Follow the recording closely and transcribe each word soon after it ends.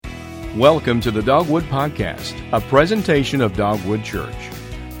Welcome to the Dogwood Podcast, a presentation of Dogwood Church.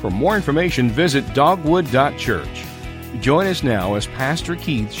 For more information, visit dogwood.church. Join us now as Pastor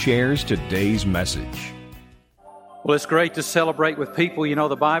Keith shares today's message. Well, it's great to celebrate with people. You know,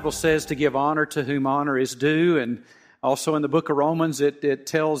 the Bible says to give honor to whom honor is due, and also in the book of Romans, it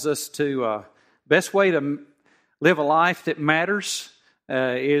tells us to best way to live a life that matters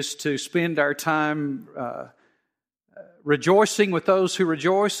is to spend our time rejoicing with those who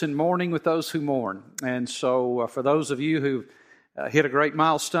rejoice and mourning with those who mourn. And so for those of you who hit a great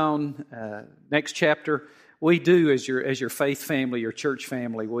milestone, next chapter, we do as your faith family, your church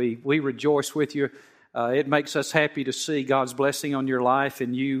family, we rejoice with you. It makes us happy to see God's blessing on your life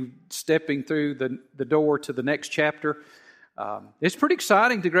and you stepping through the door to the next chapter. It's pretty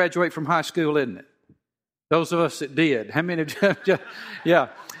exciting to graduate from high school, isn't it? Those of us that did. How many? Yeah.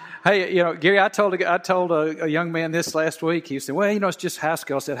 Hey, you know, Gary, I told a young man this last week. He said, well, you know, it's just high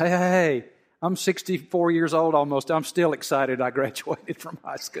school. I said, hey, I'm 64 years old almost. I'm still excited I graduated from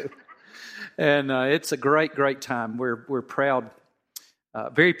high school. And it's a great, great time. We're proud,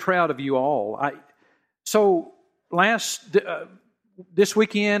 very proud of you all. Last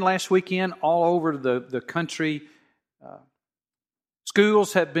weekend, all over the country,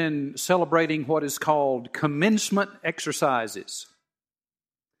 schools have been celebrating what is called commencement exercises.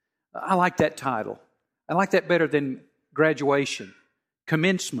 I like that title. I like that better than graduation.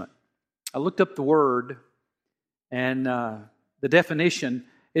 Commencement. I looked up the word and the definition.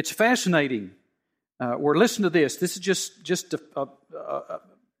 It's fascinating. Listen to this. This is just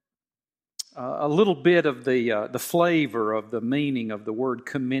a little bit of the flavor of the meaning of the word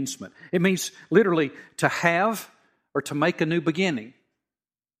commencement. It means literally to have or to make a new beginning,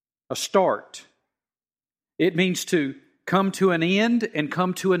 a start. It means to come to an end and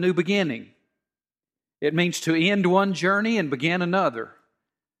come to a new beginning. It means to end one journey and begin another.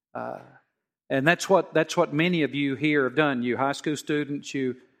 And that's what many of you here have done. You high school students,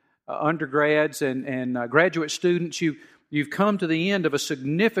 you undergrads, and graduate students. You've come to the end of a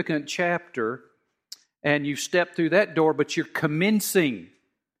significant chapter, and you've stepped through that door. But you're commencing.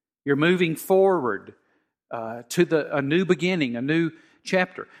 You're moving forward to a new beginning, a new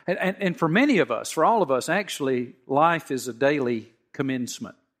chapter. And for many of us, for all of us, actually, life is a daily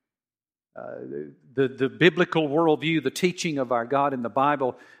commencement. The biblical worldview, the teaching of our God in the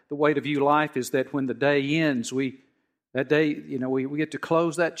Bible, the way to view life is that when the day ends, we get to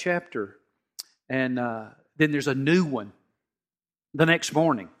close that chapter, and then there's a new one the next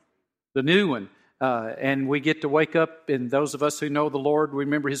morning, the new one. And we get to wake up, and those of us who know the Lord,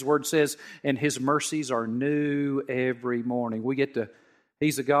 remember His Word says, and His mercies are new every morning.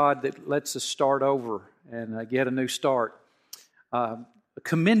 He's a God that lets us start over and get a new start. A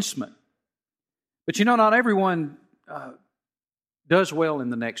commencement. But you know, not everyone does well in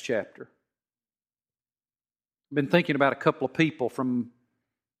the next chapter. I've been thinking about a couple of people from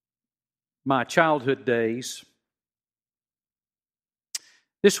my childhood days.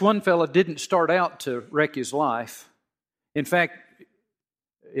 This one fella didn't start out to wreck his life. In fact,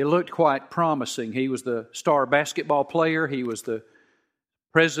 it looked quite promising. He was the star basketball player. He was the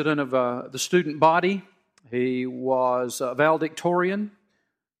president of the student body. He was a valedictorian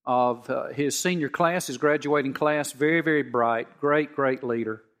of his senior class, his graduating class. Very, very bright, great, great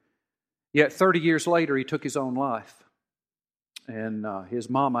leader. Yet 30 years later, he took his own life. And his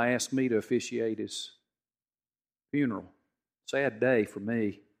mama asked me to officiate his funeral. Sad day for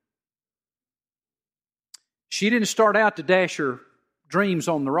me. She didn't start out to dash her dreams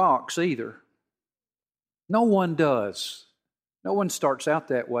on the rocks either. No one does. No one starts out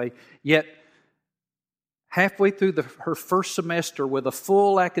that way. Yet, halfway through her first semester with a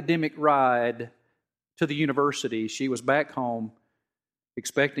full academic ride to the university, she was back home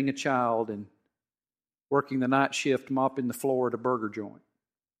expecting a child and working the night shift mopping the floor at a burger joint.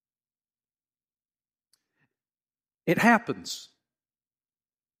 It happens.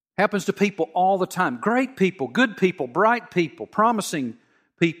 Happens to people all the time. Great people, good people, bright people, promising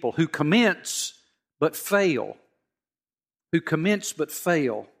people who commence but fail. Who commence but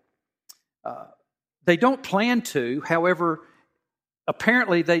fail. They don't plan to, however,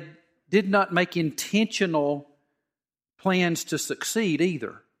 apparently they did not make intentional plans to succeed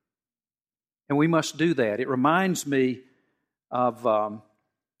either. And we must do that. It reminds me of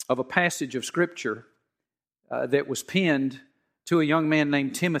a passage of Scripture that was penned to a young man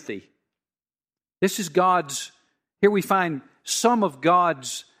named Timothy. This is here we find some of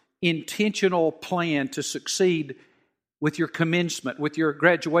God's intentional plan to succeed with your commencement, with your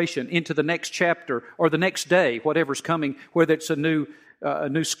graduation into the next chapter or the next day, whatever's coming, whether it's a new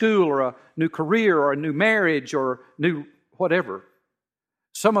school or a new career or a new marriage or new whatever.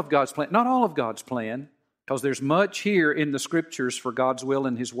 some of God's plan, not all of God's plan, because there's much here in the Scriptures for God's will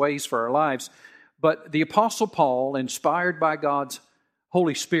and His ways for our lives. But the Apostle Paul, inspired by God's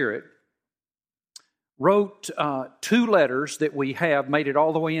Holy Spirit, wrote 2 letters that we have, made it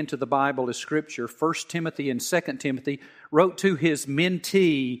all the way into the Bible as Scripture, 1 Timothy and 2 Timothy, wrote to his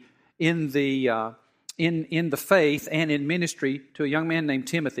mentee in the faith and in ministry to a young man named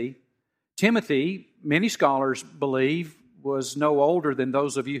Timothy. Timothy, many scholars believe, was no older than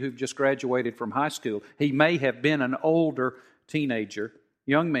those of you who've just graduated from high school. He may have been an older teenager,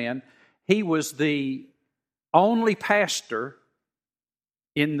 young man. He was the only pastor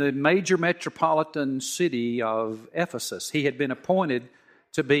in the major metropolitan city of Ephesus. He had been appointed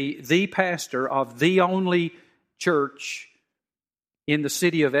to be the pastor of the only church in the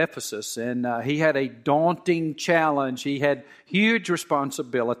city of Ephesus. And he had a daunting challenge. He had huge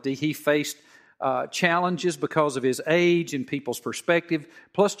responsibility. He faced challenges because of his age and people's perspective,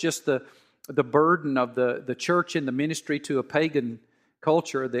 plus just the burden of the church and the ministry to a pagan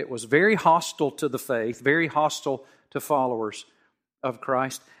culture that was very hostile to the faith, very hostile to followers of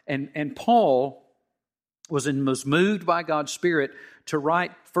Christ. And Paul was moved by God's Spirit to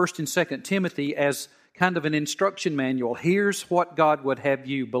write 1 and 2 Timothy as kind of an instruction manual. Here's what God would have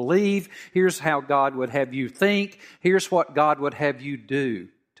you believe. Here's how God would have you think. Here's what God would have you do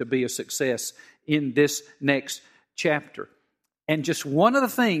to be a success in this next chapter. And just one of the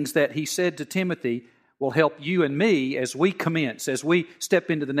things that he said to Timothy will help you and me as we commence, as we step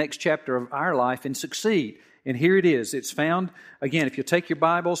into the next chapter of our life and succeed. And here it is. It's found, again, if you take your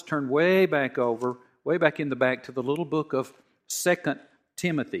Bibles, turn way back in the back to the little book of 2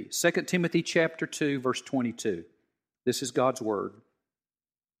 Timothy. 2 Timothy chapter 2, verse 22. This is God's Word.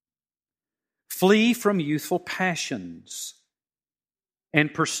 Flee from youthful passions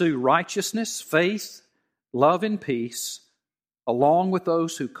and pursue righteousness, faith, love, and peace, along with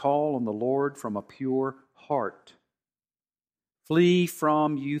those who call on the Lord from a pure heart. Flee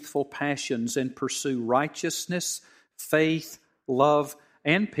from youthful passions and pursue righteousness, faith, love,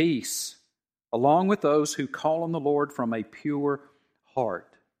 and peace, along with those who call on the Lord from a pure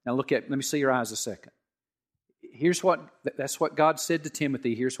heart. Now let me see your eyes a second. That's what God said to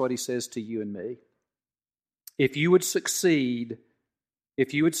Timothy. Here's what He says to you and me. If you would succeed,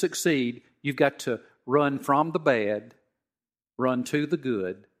 you've got to run from the bad, run to the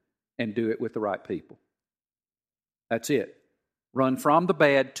good, and do it with the right people. That's it. Run from the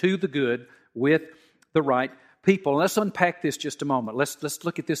bad to the good with the right people. Let's unpack this just a moment. Let's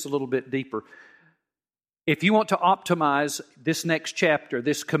look at this a little bit deeper. If you want to optimize this next chapter,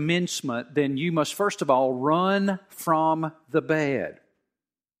 this commencement, then you must first of all run from the bad.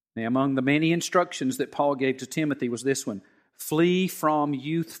 Now, among the many instructions that Paul gave to Timothy was this one: flee from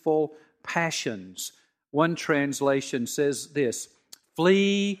youthful passions. One translation says this: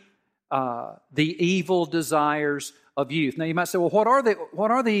 flee the evil desires of youth. Now you might say, well, what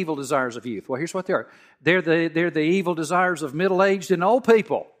are the evil desires of youth? Well, here's what they are. They're the evil desires of middle-aged and old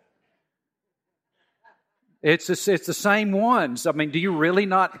people. It's the same ones. I mean, can you really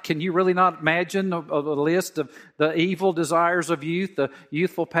not imagine a list of the evil desires of youth, the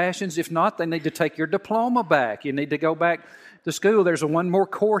youthful passions? If not, they need to take your diploma back. You need to go back to school. There's one more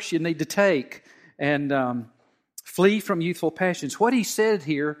course you need to take. And flee from youthful passions. What he said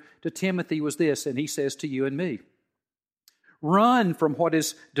here to Timothy was this, and he says to you and me: run from what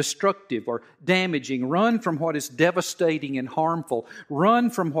is destructive or damaging. Run from what is devastating and harmful. Run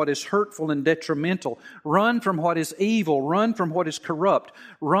from what is hurtful and detrimental. Run from what is evil. Run from what is corrupt.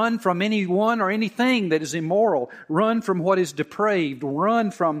 Run from anyone or anything that is immoral. Run from what is depraved.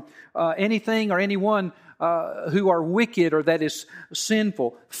 Run from anything or anyone who are wicked or that is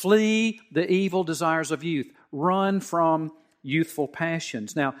sinful. Flee the evil desires of youth. Run from youthful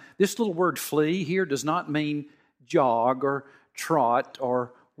passions. Now, this little word flee here does not mean jog or trot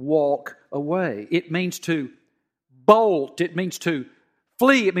or walk away. It means to bolt. It means to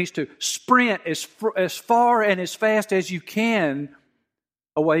flee. It means to sprint as far and as fast as you can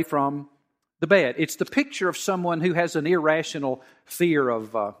away from the bad. It's the picture of someone who has an irrational fear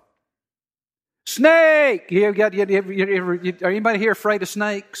of snake. Are anybody here afraid of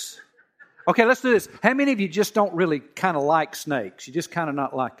snakes? Okay, let's do this. How many of you just don't really kind of like snakes? You just kind of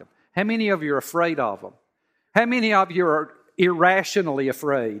not like them. How many of you are afraid of them? How many of you are irrationally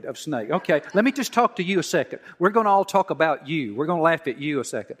afraid of snakes? Okay, let me just talk to you a second. We're going to all talk about you. We're going to laugh at you a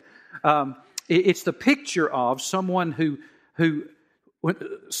second. It's the picture of someone who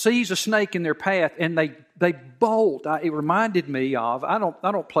sees a snake in their path and they bolt. It reminded me of, I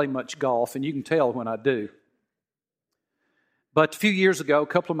don't play much golf, and you can tell when I do. But a few years ago, a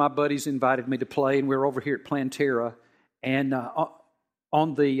couple of my buddies invited me to play, and we were over here at Planterra. And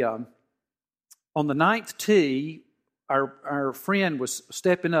On the ninth tee, our friend was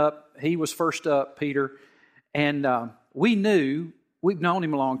stepping up. He was first up, Peter, and we've known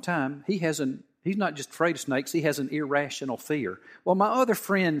him a long time. He's not just afraid of snakes, he has an irrational fear. Well, my other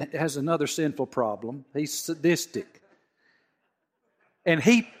friend has another sinful problem. He's sadistic. And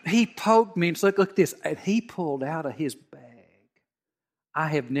he poked me and said, look at this. And he pulled out of his bag. I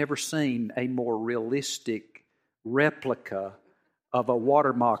have never seen a more realistic replica of a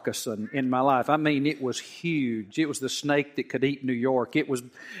water moccasin in my life. I mean, it was huge. It was the snake that could eat New York. It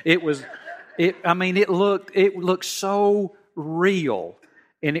looked so real.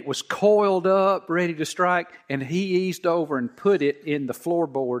 And it was coiled up, ready to strike, and he eased over and put it in the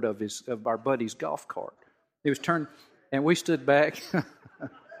floorboard of our buddy's golf cart. It was turned, and we stood back.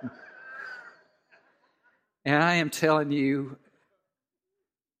 And I am telling you,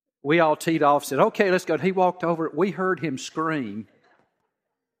 we all teed off, said, okay, let's go. He walked over. We heard him scream.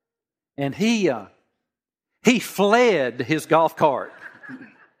 And he fled his golf cart.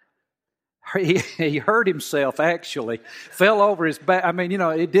 He hurt himself, actually. Fell over his back. I mean,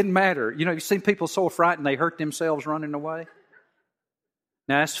 it didn't matter. You've seen people so frightened they hurt themselves running away.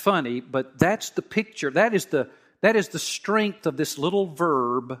 Now, that's funny, but that's the picture. That is the strength of this little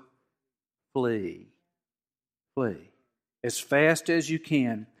verb, flee. Flee. As fast as you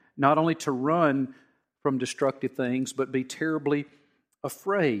can. Not only to run from destructive things, but be terribly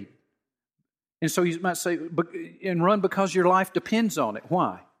afraid. And so you might say, and run because your life depends on it.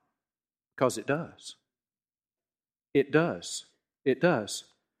 Why? Because it does. It does. It does.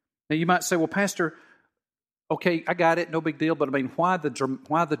 Now you might say, well, Pastor, okay, I got it, no big deal, but I mean, why the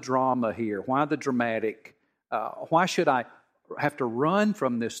drama here? Why the dramatic? Why should I have to run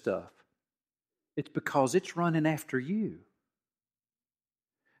from this stuff? It's because it's running after you.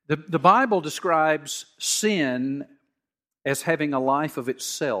 The Bible describes sin as having a life of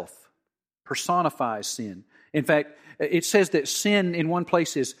itself, personifies sin. In fact, it says that sin in one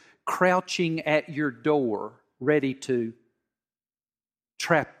place is crouching at your door, ready to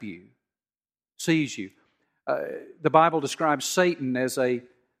trap you, seize you. The Bible describes Satan as a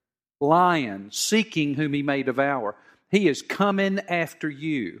lion seeking whom he may devour. He is coming after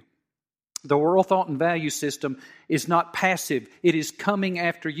you. The world thought and value system is not passive. It is coming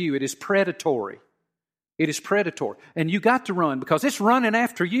after you. It is predatory. It is predatory. And you got to run because it's running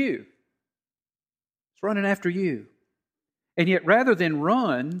after you. It's running after you. And yet rather than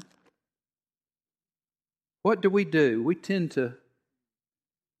run, what do? We tend to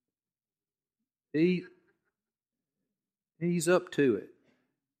ease up to it.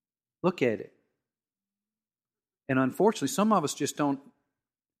 Look at it. And unfortunately, some of us just don't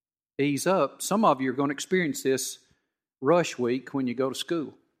ease up. Some of you are going to experience this rush week when you go to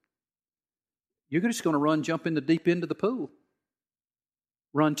school. You're just going to jump in the deep end of the pool.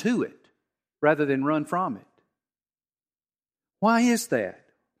 Run to it rather than run from it. Why is that?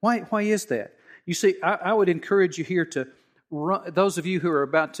 Why is that? You see, I would encourage you here to run. Those of you who are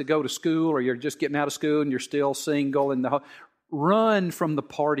about to go to school or you're just getting out of school and you're still single, run from the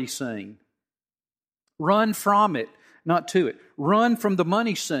party scene. Run from it, not to it. Run from the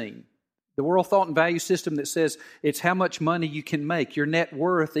money scene. The world thought and value system that says it's how much money you can make. Your net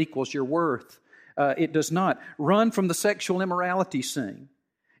worth equals your worth. It does not. Run from the sexual immorality scene.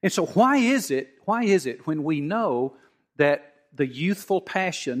 And so why is it when we know that the youthful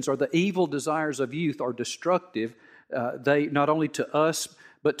passions or the evil desires of youth are destructive, they not only to us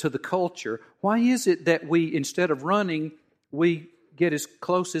but to the culture, why is it that we, instead of running, we get as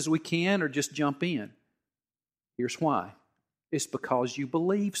close as we can or just jump in? Here's why. It's because you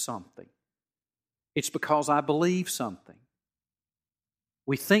believe something. It's because I believe something.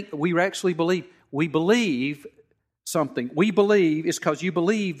 We actually believe. We believe something. We believe it's because you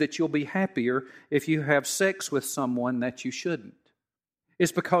believe that you'll be happier if you have sex with someone that you shouldn't.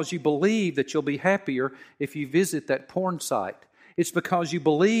 It's because you believe that you'll be happier if you visit that porn site. It's because you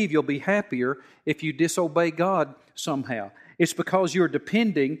believe you'll be happier if you disobey God somehow. It's because you're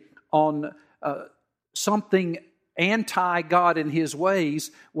depending on something anti-God and His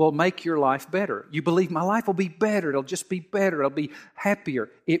ways will make your life better. You believe my life will be better. It'll just be better. It'll be happier.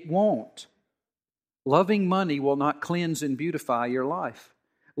 It won't. Loving money will not cleanse and beautify your life.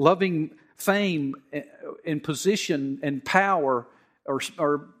 Loving fame and position and power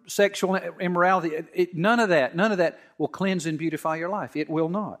or sexual immorality, none of that will cleanse and beautify your life. It will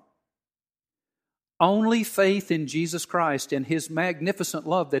not. Only faith in Jesus Christ and His magnificent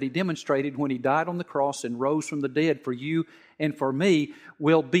love that He demonstrated when He died on the cross and rose from the dead for you and for me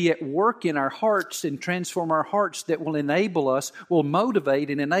will be at work in our hearts and transform our hearts that will motivate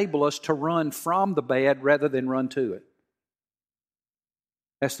and enable us to run from the bad rather than run to it.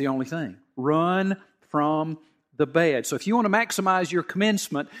 That's the only thing. Run from the bad. So if you want to maximize your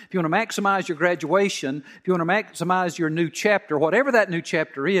commencement, if you want to maximize your graduation, if you want to maximize your new chapter, whatever that new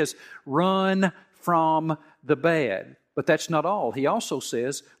chapter is, run from the bad. But that's not all. He also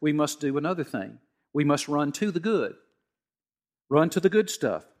says we must do another thing. We must run to the good. Run to the good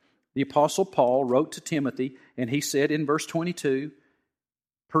stuff. The Apostle Paul wrote to Timothy, and he said in verse 22,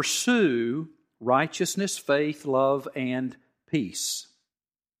 pursue righteousness, faith, love, and peace.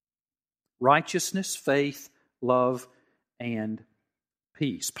 Righteousness, faith, love, and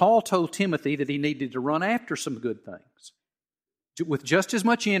peace. Paul told Timothy that he needed to run after some good things with just as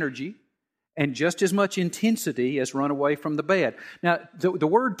much energy and just as much intensity as run away from the bad. Now, the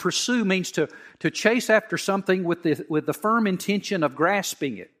word pursue means to chase after something with the firm intention of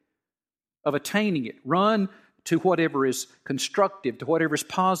grasping it, of attaining it. Run to whatever is constructive, to whatever is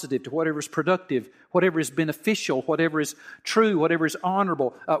positive, to whatever is productive, whatever is beneficial, whatever is true, whatever is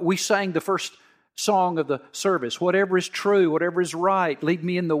honorable. We sang the first song of the service, whatever is true, whatever is right, lead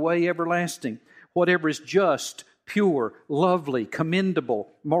me in the way everlasting. Whatever is just, pure, lovely, commendable,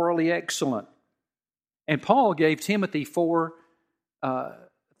 morally excellent. And Paul gave Timothy 4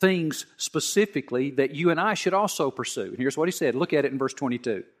 things specifically that you and I should also pursue. And here's what he said. Look at it in verse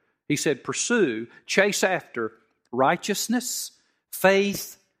 22. He said, pursue, chase after righteousness,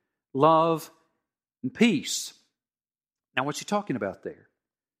 faith, love, and peace. Now, what's he talking about there?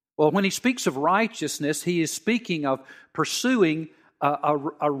 Well, when he speaks of righteousness, he is speaking of pursuing a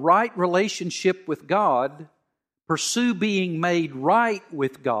right relationship with God, pursue being made right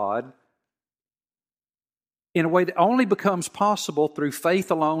with God in a way that only becomes possible through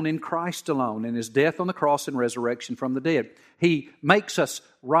faith alone in Christ alone, in His death on the cross and resurrection from the dead. He makes us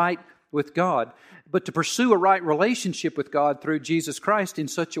right with God. But to pursue a right relationship with God through Jesus Christ in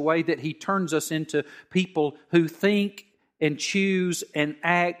such a way that He turns us into people who think and choose and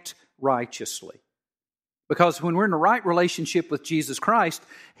act righteously. Because when we're in a right relationship with Jesus Christ,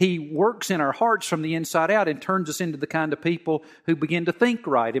 He works in our hearts from the inside out and turns us into the kind of people who begin to think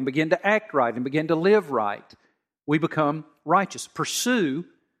right and begin to act right and begin to live right. We become righteous. Pursue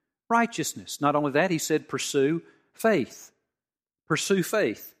righteousness. Not only that, he said pursue faith. Pursue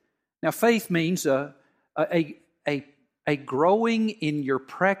faith. Now, faith means a growing in your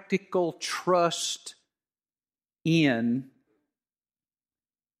practical trust in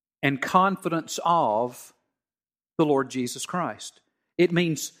and confidence of the Lord Jesus Christ. It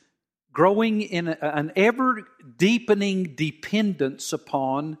means growing in an ever-deepening dependence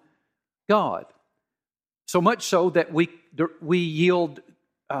upon God. So much so that we yield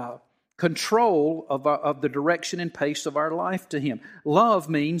control of the direction and pace of our life to Him. Love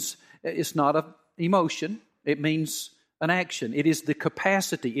means it's not an emotion. It means an action. It is the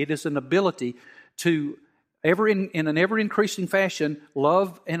capacity. It is an ability to in an ever-increasing fashion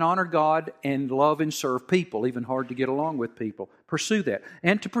love and honor God and love and serve people, even hard to get along with people. Pursue that.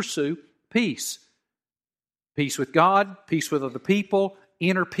 And to pursue peace. Peace with God, peace with other people,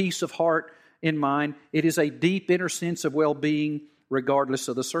 inner peace of heart and mind. It is a deep inner sense of well-being regardless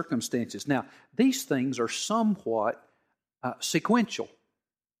of the circumstances. Now, these things are somewhat sequential.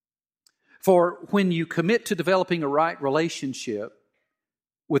 For when you commit to developing a right relationship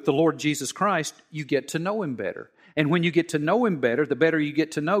with the Lord Jesus Christ, you get to know Him better. And when you get to know Him better, the better you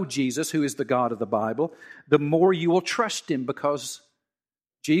get to know Jesus, who is the God of the Bible, the more you will trust Him, because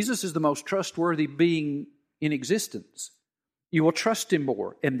Jesus is the most trustworthy being in existence. You will trust Him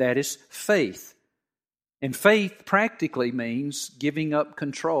more, and that is faith. And faith practically means giving up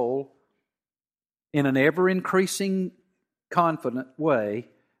control in an ever-increasing, confident way,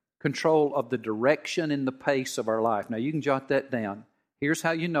 control of the direction and the pace of our life. Now, you can jot that down. Here's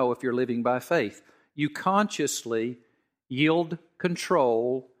how you know if you're living by faith. You consciously yield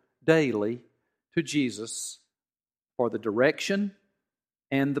control daily to Jesus for the direction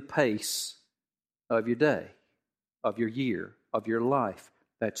and the pace of your day, of your year, of your life.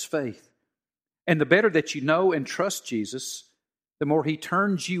 That's faith. And the better that you know and trust Jesus, the more He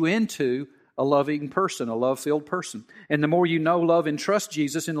turns you into a loving person, a love-filled person. And the more you know, love, and trust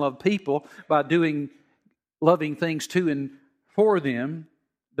Jesus and love people by doing loving things to and for them,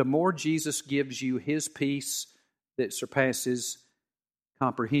 the more Jesus gives you His peace that surpasses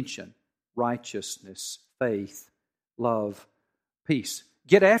comprehension, righteousness, faith, love, peace.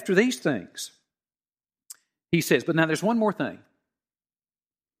 Get after these things, he says. But now there's one more thing.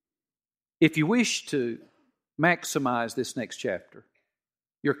 If you wish to maximize this next chapter,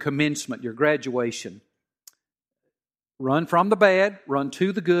 your commencement, your graduation, run from the bad, run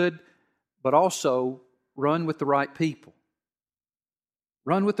to the good, but also run with the right people.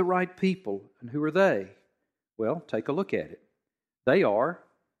 Run with the right people. And who are they? Well, take a look at it. They are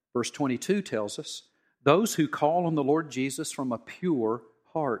Verse 22 tells us, those who call on the Lord Jesus from a pure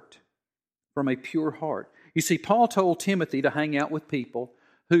heart. From a pure heart. You see, Paul told Timothy to hang out with people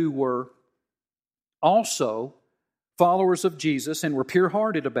who were also followers of Jesus and were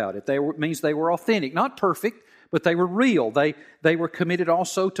pure-hearted about it. It means they were authentic, not perfect, but they were real. They were committed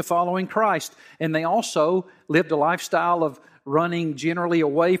also to following Christ, and they also lived a lifestyle of running generally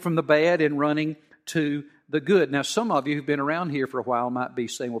away from the bad and running to the good. Now, some of you who've been around here for a while might be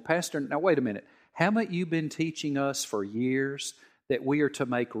saying, well, Pastor, now wait a minute. Haven't you been teaching us for years that we are to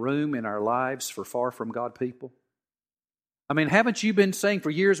make room in our lives for far from God people? I mean, haven't you been saying for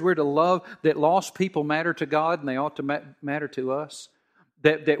years we're to love, that lost people matter to God and they ought to matter to us?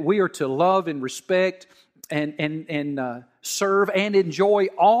 That we are to love and respect and serve and enjoy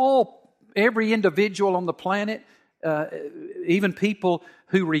every individual on the planet, even people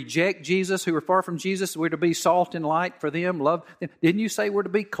who reject Jesus, who are far from Jesus. We're to be salt and light for them, love them. Didn't you say we're to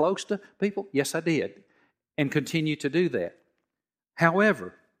be close to people? Yes, I did, and continue to do that.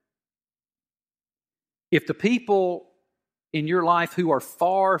 However, if the people in your life who are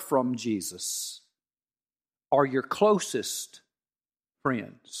far from Jesus are your closest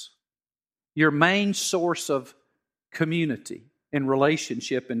friends, your main source of community and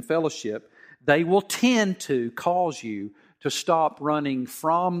relationship and fellowship, they will tend to cause you to stop running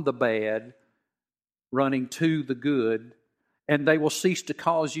from the bad, running to the good, and they will cease to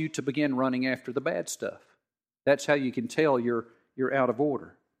cause you to begin running after the bad stuff. That's how you can tell you're out of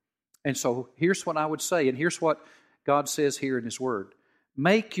order. And so here's what I would say, and here's what God says here in His Word.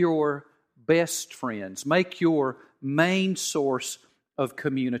 Make your best friends, make your main source of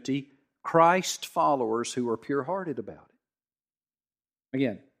community Christ followers who are pure-hearted about it.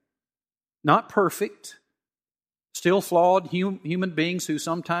 Again, not perfect, still flawed human beings who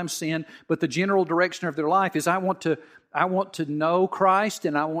sometimes sin, but the general direction of their life is I want to know Christ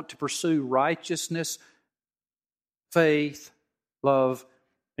and I want to pursue righteousness, faith, love,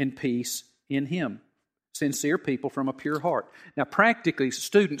 and peace in Him. Sincere people from a pure heart. Now, practically,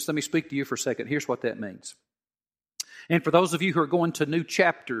 students, let me speak to you for a second. Here's what that means. And for those of you who are going to new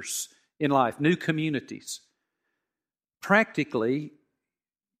chapters in life, new communities, practically,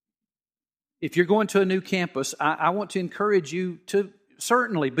 if you're going to a new campus, I want to encourage you to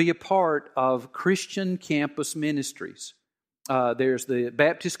certainly be a part of Christian campus ministries. There's the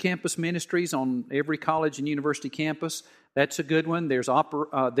Baptist campus ministries on every college and university campus. That's a good one. There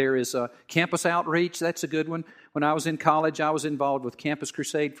is a campus outreach. That's a good one. When I was in college, I was involved with Campus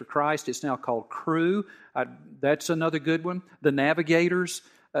Crusade for Christ. It's now called Cru. That's another good one. The Navigators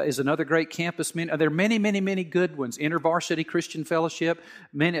is another great campus ministry. There are many, many, many good ones. InterVarsity Christian Fellowship,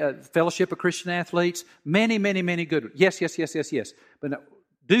 Fellowship of Christian Athletes, many, many, many good ones. Yes. But no,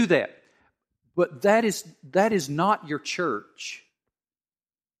 do that. But that is not your church.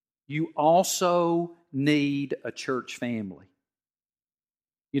 You also need a church family.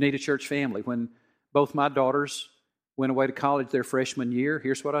 You need a church family. When both my daughters went away to college their freshman year,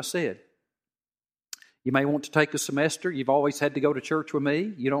 here's what I said. You may want to take a semester. You've always had to go to church with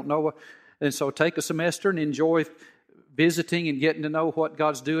me. You don't know. And so take a semester and enjoy visiting and getting to know what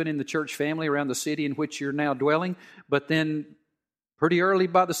God's doing in the church family around the city in which you're now dwelling. But then pretty early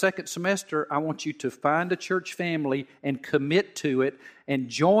by the second semester, I want you to find a church family and commit to it and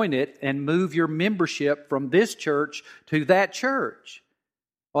join it and move your membership from this church to that church.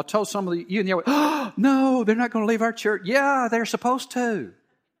 Well, I told some of you, and you went, oh, no, they're not going to leave our church. Yeah, they're supposed to.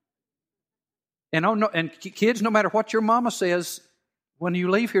 And kids, no matter what your mama says, when you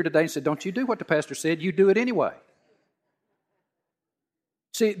leave here today and say, don't you do what the pastor said, you do it anyway.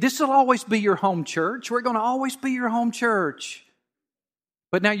 See, this will always be your home church. We're going to always be your home church.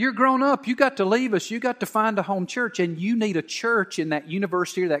 But now you're grown up. You got to leave us. You got to find a home church, and you need a church in that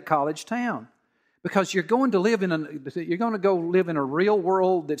university or that college town, because you're going to go live in a real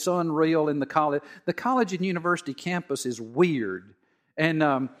world that's unreal in the college. The college and university campus is weird,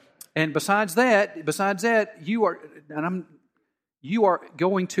 and besides that, you are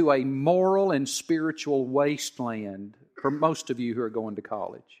going to a moral and spiritual wasteland for most of you who are going to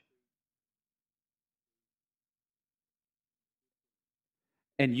college.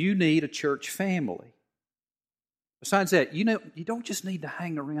 And you need a church family. Besides that, you don't just need to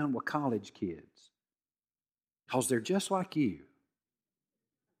hang around with college kids, because they're just like you.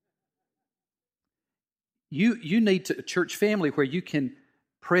 You need a church family where you can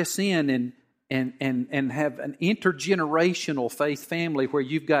press in and have an intergenerational faith family where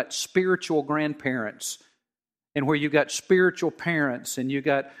you've got spiritual grandparents and where you've got spiritual parents and you've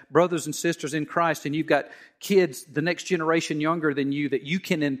got brothers and sisters in Christ and you've got kids, the next generation younger than you, that you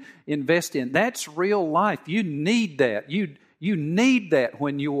can invest in. That's real life. You need that. You You need that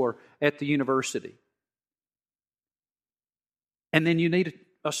when you're at the university. And then you need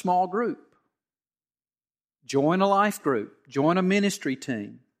a small group. Join a life group. Join a ministry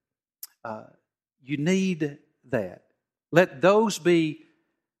team. You need that. Let those be,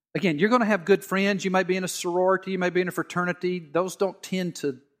 again, you're going to have good friends. You may be in a sorority. You may be in a fraternity. Those don't tend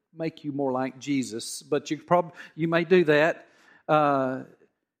to make you more like Jesus, but you may do that.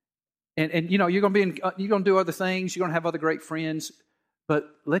 And you know, you're going to do other things. You're going to have other great friends. But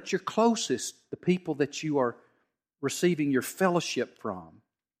let your closest, the people that you are receiving your fellowship from,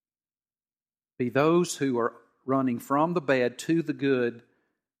 be those who are running from the bad to the good,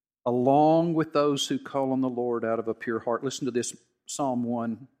 along with those who call on the Lord out of a pure heart. Listen to this, Psalm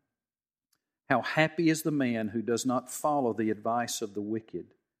 1. How happy is the man who does not follow the advice of the wicked,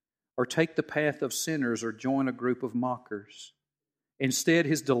 or take the path of sinners, or join a group of mockers. Instead,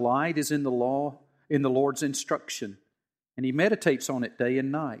 his delight is in the law, in the Lord's instruction, and he meditates on it day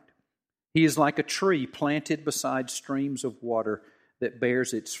and night. He is like a tree planted beside streams of water that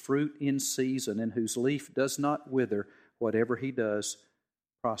bears its fruit in season, and whose leaf does not wither. Whatever he does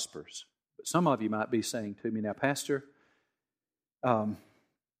prospers. But some of you might be saying to me now, Pastor, but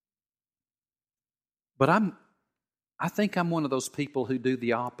I think I'm one of those people who do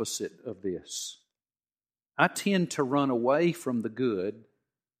the opposite of this. I tend to run away from the good,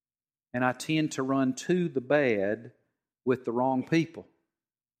 and I tend to run to the bad with the wrong people.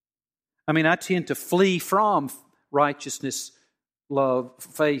 I mean, I tend to flee from righteousness, love,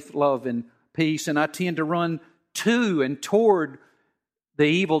 faith, love, and peace, and I tend to run to and toward the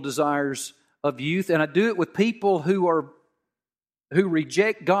evil desires of youth, and I do it with people who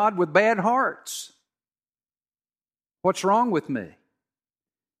reject God with bad hearts. What's wrong with me?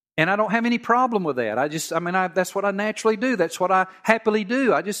 And I don't have any problem with that. That's what I naturally do. That's what I happily do.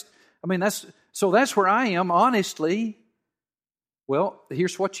 That's where I am, honestly. Well, there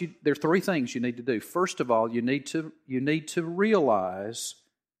are three things you need to do. First of all, you need to realize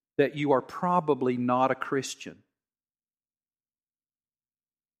that you are probably not a Christian.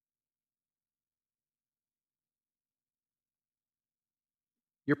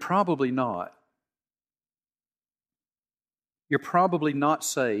 You're probably not. You're probably not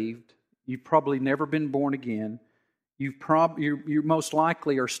saved. You've probably never been born again. You most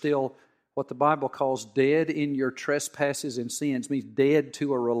likely are still what the Bible calls dead in your trespasses and sins, means dead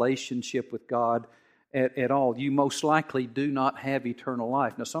to a relationship with God at all. You most likely do not have eternal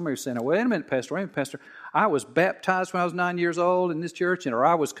life. Now, some of you are saying, wait a minute, Pastor, I was baptized when I was 9 years old in this church, or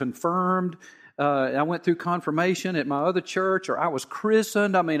I was confirmed. I went through confirmation at my other church, or I was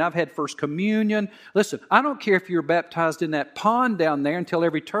christened. I've had First Communion. Listen, I don't care if you're baptized in that pond down there until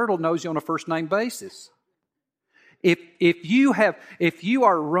every turtle knows you on a first-name basis. If you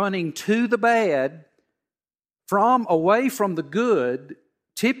are running to the bad, away from the good,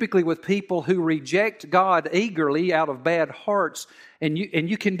 typically with people who reject God eagerly out of bad hearts, and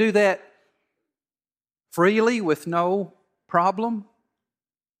you can do that freely with no problem,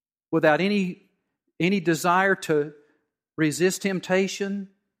 without any desire to resist temptation.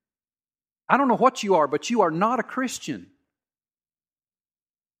 I don't know what you are, but you are not a Christian.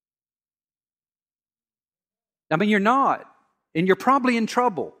 You're not. And you're probably in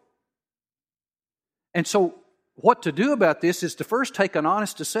trouble. And so what to do about this is to first take an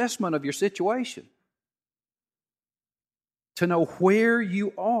honest assessment of your situation, to know where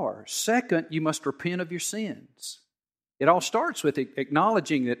you are. Second, you must repent of your sins. It all starts with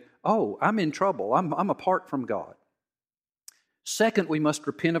acknowledging that, I'm in trouble. I'm apart from God. Second, we must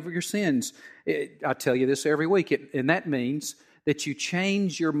repent of your sins. I tell you this every week, and that means that you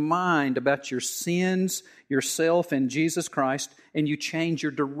change your mind about your sins, yourself, and Jesus Christ, and you change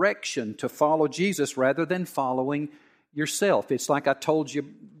your direction to follow Jesus rather than following yourself. It's like I told you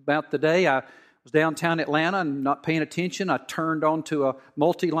about the day I was downtown Atlanta and not paying attention. I turned onto a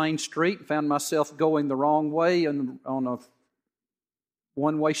multi-lane street and found myself going the wrong way on a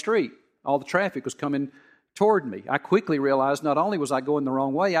one-way street. All the traffic was coming toward me. I quickly realized not only was I going the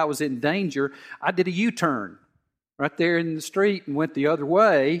wrong way, I was in danger. I did a U-turn right there in the street and went the other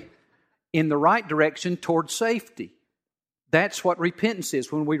way in the right direction toward safety. That's what repentance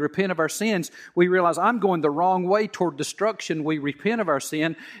is. When we repent of our sins, we realize I'm going the wrong way toward destruction. We repent of our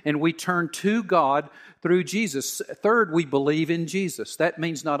sin and we turn to God through Jesus. Third, we believe in Jesus. That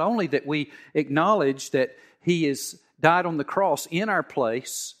means not only that we acknowledge that He has died on the cross in our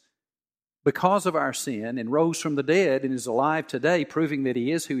place because of our sin and rose from the dead and is alive today, proving that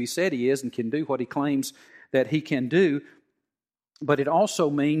He is who He said He is and can do what He claims that He can do, but it also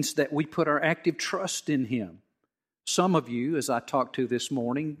means that we put our active trust in Him. Some of you, as I talked to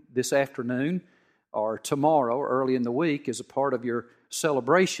this afternoon, or tomorrow, early in the week, as a part of your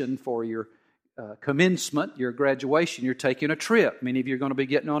celebration for your commencement, your graduation, you're taking a trip. Many of you are going to be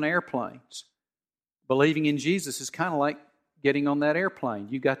getting on airplanes. Believing in Jesus is kind of like getting on that airplane.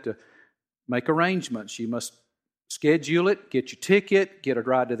 You got to make arrangements. You must schedule it, get your ticket, get a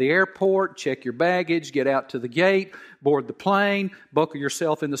ride to the airport, check your baggage, get out to the gate, board the plane, buckle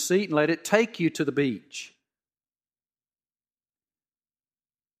yourself in the seat, and let it take you to the beach.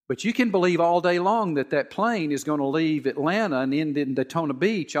 But you can believe all day long that that plane is going to leave Atlanta and end in Daytona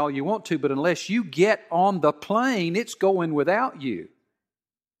Beach all you want to, but unless you get on the plane, it's going without you.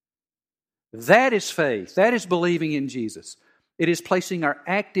 That is faith. That is believing in Jesus. It is placing our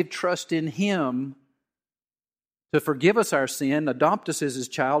active trust in Him to forgive us our sin, adopt us as His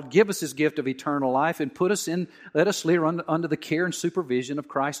child, give us His gift of eternal life, and let us live under the care and supervision of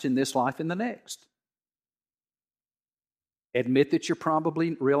Christ in this life and the next. Admit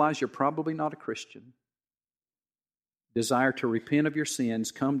that realize you're probably not a Christian. Desire to repent of your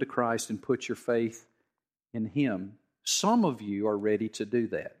sins, come to Christ and put your faith in Him. Some of you are ready to do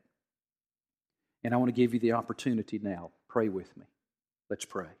that. And I want to give you the opportunity now. Pray with me. Let's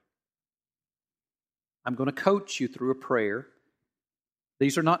pray. I'm going to coach you through a prayer.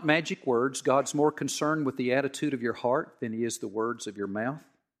 These are not magic words. God's more concerned with the attitude of your heart than He is the words of your mouth.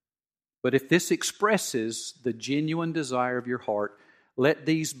 But if this expresses the genuine desire of your heart, let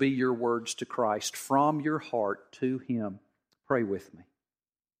these be your words to Christ from your heart to Him. Pray with me.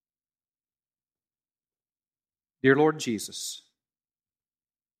 Dear Lord Jesus,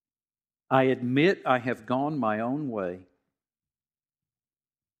 I admit I have gone my own way.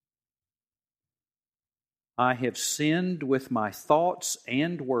 I have sinned with my thoughts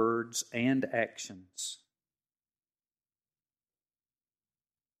and words and actions.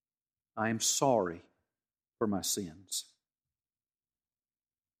 I am sorry for my sins.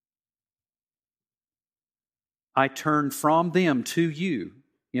 I turn from them to You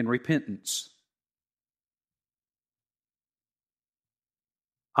in repentance.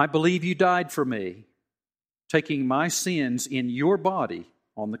 I believe You died for me, taking my sins in Your body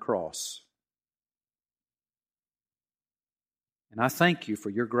on the cross. And I thank You for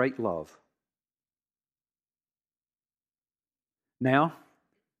Your great love. Now,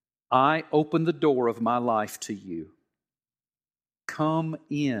 I open the door of my life to You. Come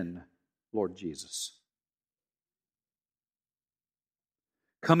in, Lord Jesus.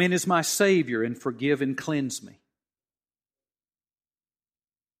 Come in as my Savior and forgive and cleanse me.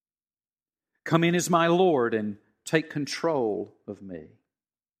 Come in as my Lord and take control of me.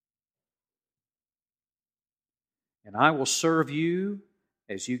 And I will serve You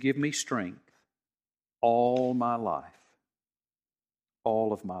as You give me strength all my life.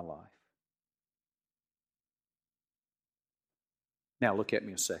 All of my life. Now look at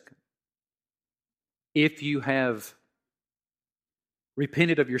me a second. If you have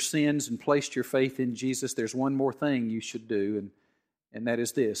repented of your sins and placed your faith in Jesus, there's one more thing you should do, and that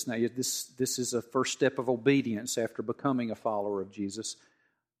is this. Now, this is a first step of obedience after becoming a follower of Jesus.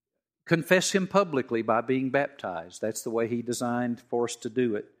 Confess Him publicly by being baptized. That's the way He designed for us to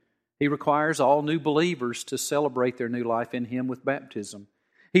do it. He requires all new believers to celebrate their new life in Him with baptism.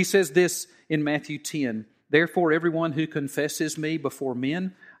 He says this in Matthew 10, "Therefore everyone who confesses Me before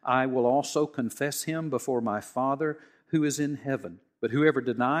men, I will also confess him before My Father who is in heaven. But whoever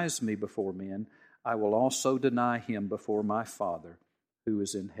denies Me before men, I will also deny him before My Father who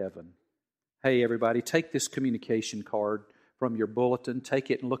is in heaven." Hey, everybody, take this communication card from your bulletin.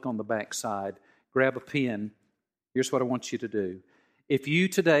 Take it and look on the back side. Grab a pen. Here's what I want you to do. If you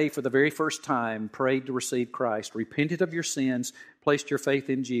today, for the very first time, prayed to receive Christ, repented of your sins, placed your faith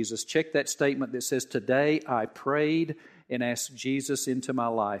in Jesus, check that statement that says, "Today I prayed and asked Jesus into my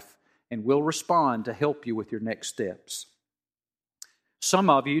life," and we'll respond to help you with your next steps. Some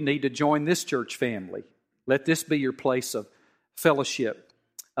of you need to join this church family. Let this be your place of fellowship.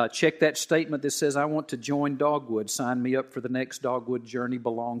 Check that statement that says, "I want to join Dogwood. Sign me up for the next Dogwood Journey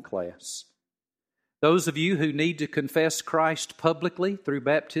Belong class." Those of you who need to confess Christ publicly through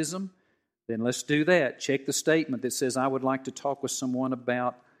baptism, then let's do that. Check the statement that says, "I would like to talk with someone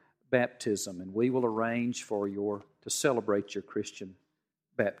about baptism," and we will arrange for to celebrate your Christian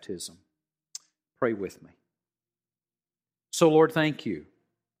baptism. Pray with me. So, Lord, thank You.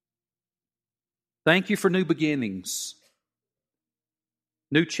 Thank You for new beginnings,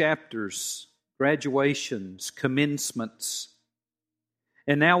 new chapters, graduations, commencements.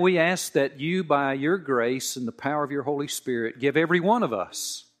 And now we ask that You, by Your grace and the power of Your Holy Spirit, give every one of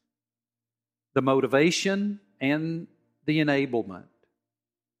us the motivation and the enablement,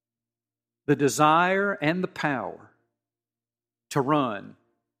 the desire and the power to run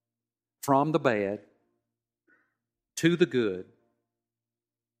from the bad to the good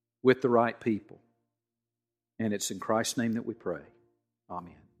with the right people. And it's in Christ's name that we pray.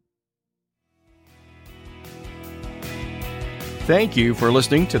 Amen. Thank you for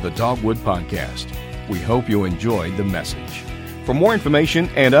listening to the Dogwood Podcast. We hope you enjoyed the message. For more information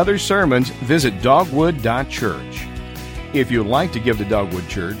and other sermons, visit dogwood.church. If you'd like to give to Dogwood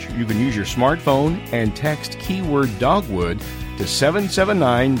Church, you can use your smartphone and text keyword Dogwood to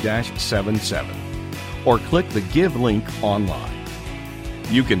 779-77 or click the Give link online.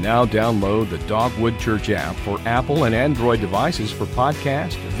 You can now download the Dogwood Church app for Apple and Android devices for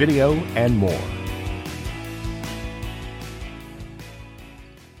podcast, video, and more.